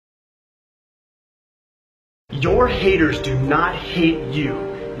Your haters do not hate you.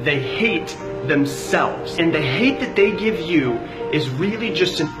 They hate themselves. And the hate that they give you is really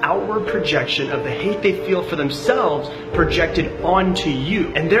just an outward projection of the hate they feel for themselves projected onto you.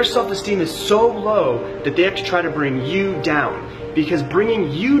 And their self-esteem is so low that they have to try to bring you down. Because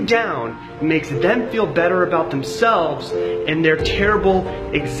bringing you down makes them feel better about themselves and their terrible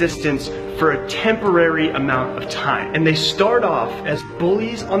existence for a temporary amount of time. And they start off as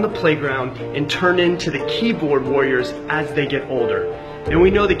bullies on the playground and turn into the keyboard warriors as they get older. And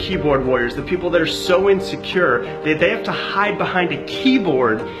we know the keyboard warriors, the people that are so insecure that they have to hide behind a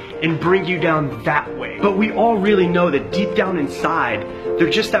keyboard and bring you down that way. But we all really know that deep down inside, they're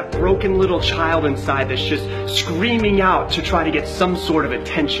just that broken little child inside that's just screaming out to try to get some sort of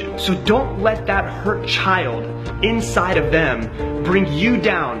attention. So don't let that hurt child inside of them bring you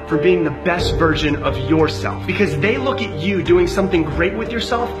down for being the best version of yourself. Because they look at you doing something great with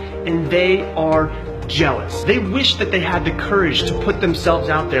yourself and they are jealous. They wish that they had the courage to put themselves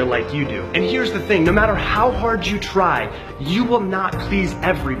out there like you do. And here's the thing, no matter how hard you try, you will not please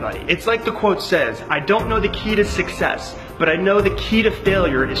everybody. It's like the quote says, I don't know the key to success, but I know the key to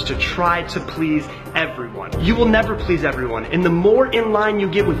failure is to try to please everyone. You will never please everyone. And the more in line you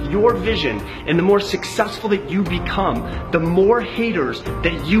get with your vision and the more successful that you become, the more haters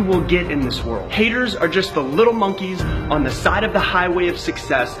that you will get in this world. Haters are just the little monkeys on the side of the highway of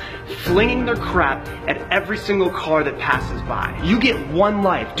success, flinging their crap at every single car that passes by. You get one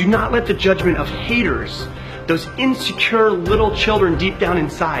life. Do not let the judgment of haters, those insecure little children deep down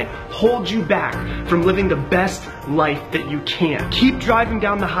inside, hold you back from living the best life that you can. Keep driving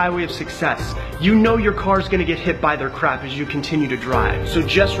down the highway of success. You know your car's gonna get hit by their crap as you continue to drive. So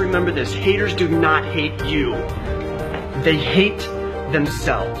just remember this, haters do not hate you. They hate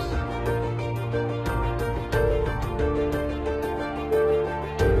themselves.